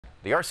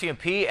The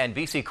RCMP and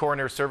BC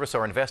Coroners service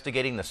are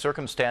investigating the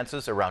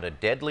circumstances around a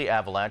deadly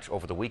avalanche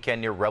over the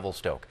weekend near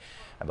Revelstoke.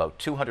 About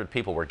 200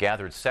 people were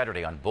gathered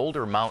Saturday on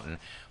Boulder Mountain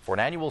for an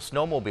annual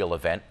snowmobile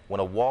event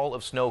when a wall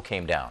of snow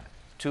came down.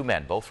 2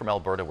 men, both from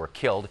Alberta, were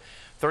killed.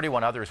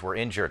 31 others were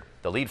injured.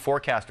 The lead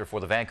forecaster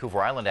for the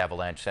Vancouver Island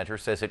Avalanche Centre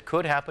says it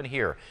could happen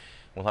here.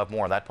 We'll have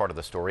more on that part of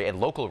the story and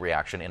local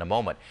reaction in a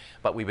moment.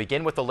 But we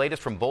begin with the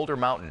latest from Boulder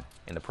Mountain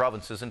in the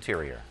province's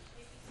interior.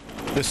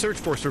 The search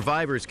for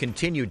survivors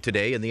continued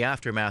today in the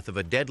aftermath of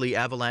a deadly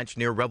avalanche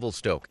near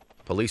Revelstoke.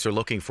 Police are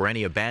looking for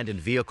any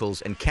abandoned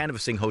vehicles and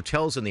canvassing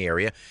hotels in the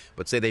area,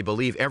 but say they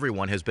believe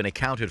everyone has been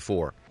accounted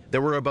for. There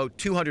were about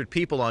 200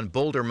 people on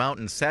Boulder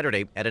Mountain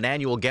Saturday at an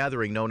annual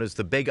gathering known as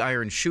the Big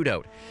Iron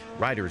Shootout.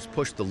 Riders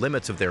pushed the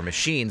limits of their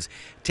machines,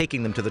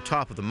 taking them to the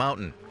top of the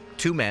mountain.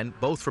 2 men,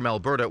 both from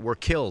Alberta, were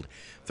killed.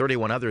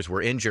 31 others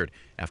were injured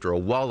after a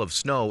wall of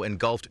snow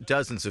engulfed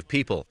dozens of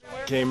people.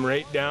 Came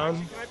right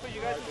down.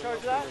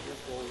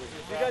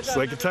 It's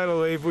like a tidal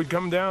wave would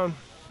come down.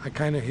 I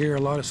kind of hear a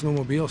lot of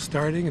snowmobiles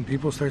starting and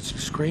people start to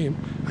scream.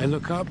 I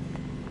look up,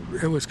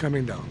 it was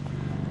coming down.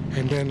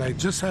 And then I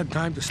just had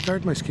time to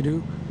start my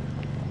skidoo,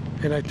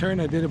 and I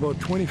turned, I did about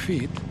 20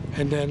 feet,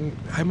 and then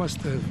I must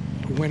have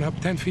went up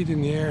 10 feet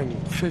in the air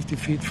and 50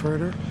 feet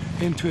further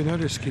into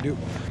another skidoo.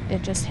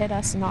 It just hit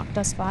us, knocked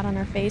us flat on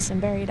our face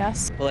and buried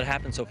us. Well, it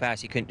happened so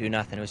fast you couldn't do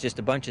nothing. It was just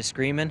a bunch of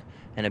screaming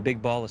and a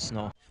big ball of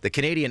snow. The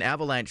Canadian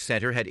Avalanche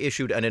Centre had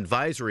issued an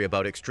advisory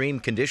about extreme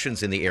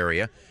conditions in the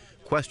area.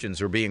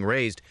 Questions are being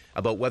raised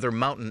about whether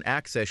mountain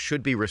access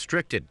should be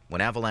restricted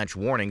when avalanche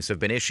warnings have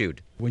been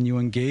issued. When you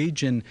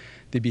engage in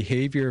the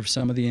behavior of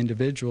some of the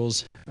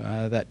individuals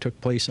that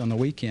took place on the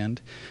weekend,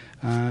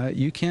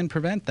 you can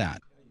prevent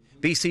that.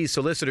 BC's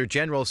Solicitor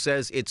General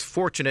says it's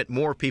fortunate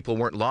more people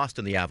weren't lost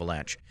in the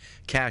avalanche.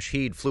 Kash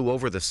Heed flew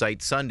over the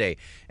site Sunday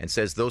and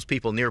says those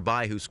people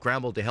nearby who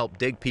scrambled to help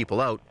dig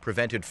people out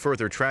prevented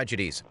further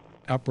tragedies.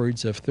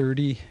 Upwards of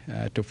 30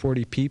 to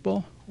 40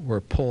 people were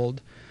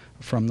pulled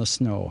from the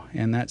snow,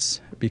 and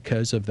that's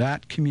because of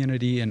that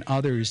community and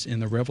others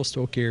in the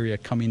Revelstoke area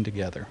coming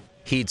together.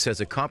 Heed says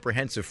a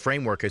comprehensive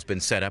framework has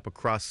been set up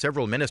across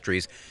several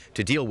ministries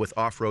to deal with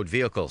off-road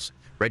vehicles.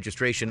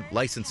 Registration,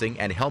 licensing,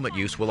 and helmet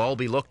use will all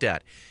be looked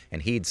at,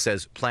 and Heed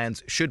says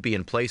plans should be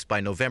in place by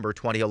November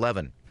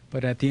 2011.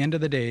 But at the end of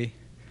the day,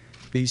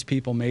 these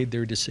people made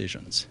their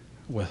decisions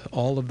with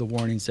all of the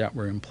warnings that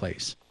were in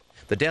place.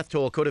 The death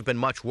toll could have been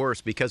much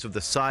worse because of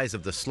the size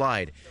of the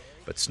slide,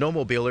 but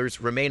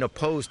snowmobilers remain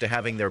opposed to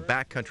having their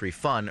backcountry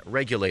fun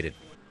regulated.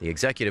 The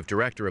executive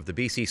director of the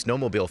BC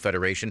Snowmobile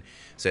Federation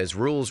says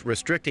rules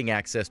restricting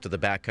access to the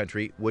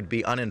backcountry would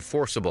be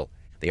unenforceable.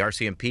 The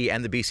RCMP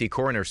and the BC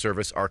Coroner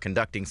Service are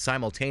conducting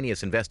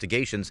simultaneous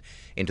investigations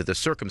into the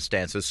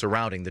circumstances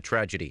surrounding the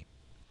tragedy.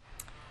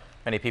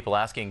 Many people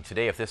asking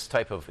today if this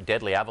type of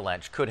deadly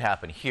avalanche could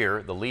happen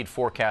here. The lead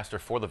forecaster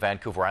for the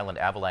Vancouver Island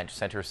Avalanche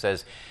Centre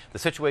says the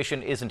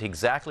situation isn't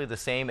exactly the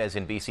same as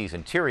in BC's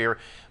interior,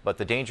 but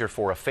the danger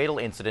for a fatal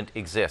incident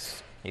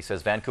exists. He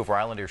says Vancouver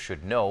Islanders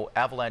should know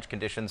avalanche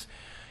conditions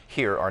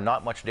here are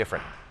not much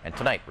different. And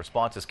tonight,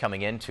 responses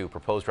coming in to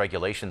proposed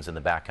regulations in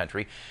the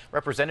backcountry.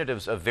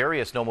 Representatives of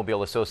various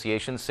snowmobile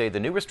associations say the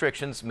new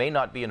restrictions may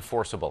not be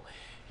enforceable.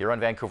 Here on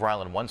Vancouver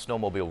Island, one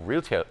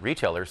snowmobile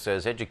retailer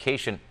says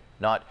education,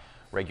 not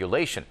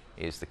regulation,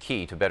 is the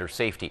key to better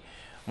safety.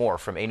 More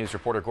from A News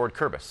reporter Gord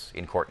Kurtis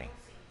in Courtenay.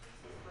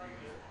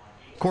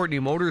 Courtenay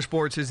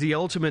Motorsports is the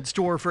ultimate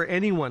store for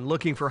anyone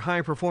looking for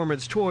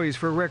high-performance toys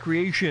for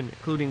recreation,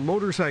 including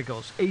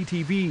motorcycles,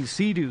 ATVs,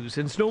 Sea-Doos,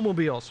 and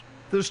snowmobiles.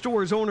 The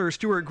store's owner,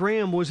 Stuart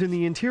Graham, was in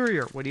the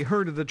interior when he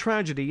heard of the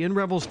tragedy in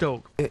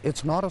Revelstoke.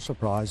 It's not a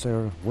surprise.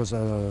 There was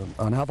an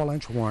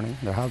avalanche warning.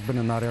 There has been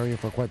in that area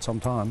for quite some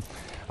time.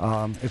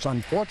 It's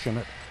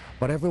unfortunate,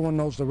 but everyone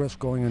knows the risk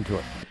going into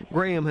it.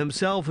 Graham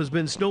himself has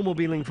been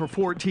snowmobiling for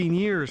 14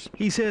 years.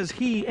 He says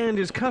he and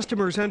his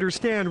customers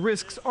understand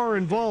risks are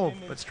involved,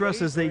 but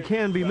stresses they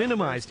can be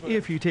minimized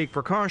if you take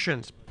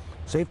precautions.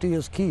 Safety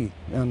is key,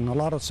 and a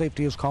lot of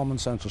safety is common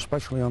sense,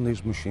 especially on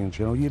these machines.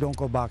 You know, you don't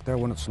go back there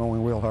when it's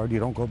snowing real hard, you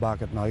don't go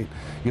back at night,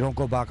 you don't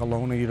go back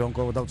alone, and you don't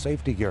go without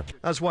safety gear.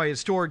 That's why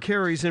his store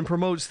carries and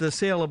promotes the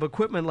sale of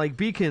equipment like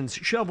beacons,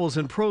 shovels,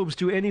 and probes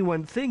to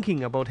anyone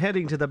thinking about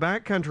heading to the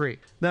backcountry.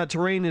 That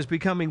terrain is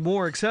becoming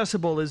more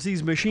accessible as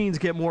these machines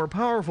get more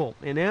powerful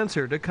in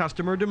answer to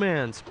customer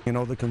demands. You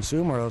know, the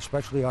consumer,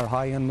 especially our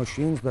high-end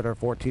machines that are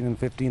 $14,000 and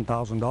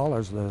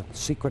 $15,000, the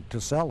secret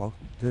to sell,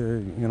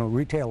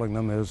 retailing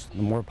them is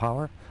the more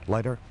power,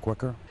 lighter,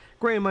 quicker.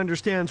 Graham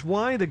understands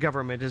why the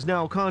government is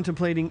now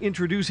contemplating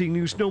introducing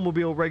new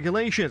snowmobile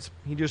regulations.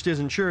 He just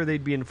isn't sure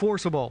they'd be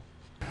enforceable.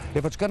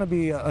 If it's going to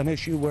be an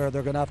issue where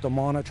they're going to have to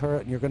monitor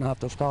it and you're going to have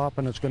to stop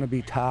and it's going to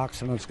be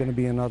taxed and it's going to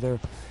be another,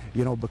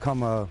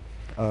 become a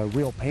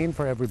real pain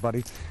for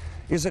everybody,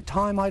 is it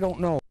time? I don't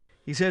know.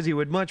 He says he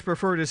would much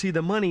prefer to see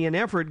the money and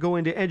effort go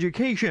into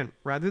education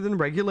rather than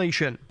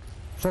regulation.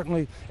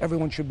 Certainly,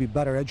 everyone should be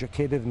better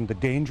educated in the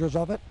dangers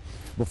of it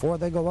before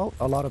they go out.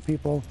 A lot of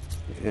people,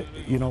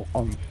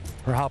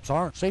 perhaps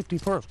aren't. Safety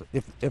first.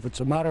 If it's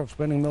a matter of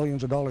spending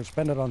millions of dollars,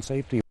 spend it on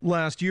safety.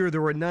 Last year,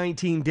 there were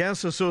 19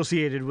 deaths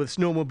associated with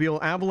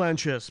snowmobile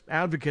avalanches.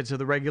 Advocates of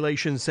the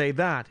regulations say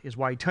that is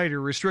why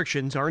tighter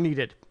restrictions are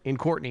needed. In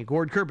Courtenay,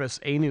 Gord Kurtis,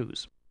 A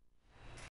News.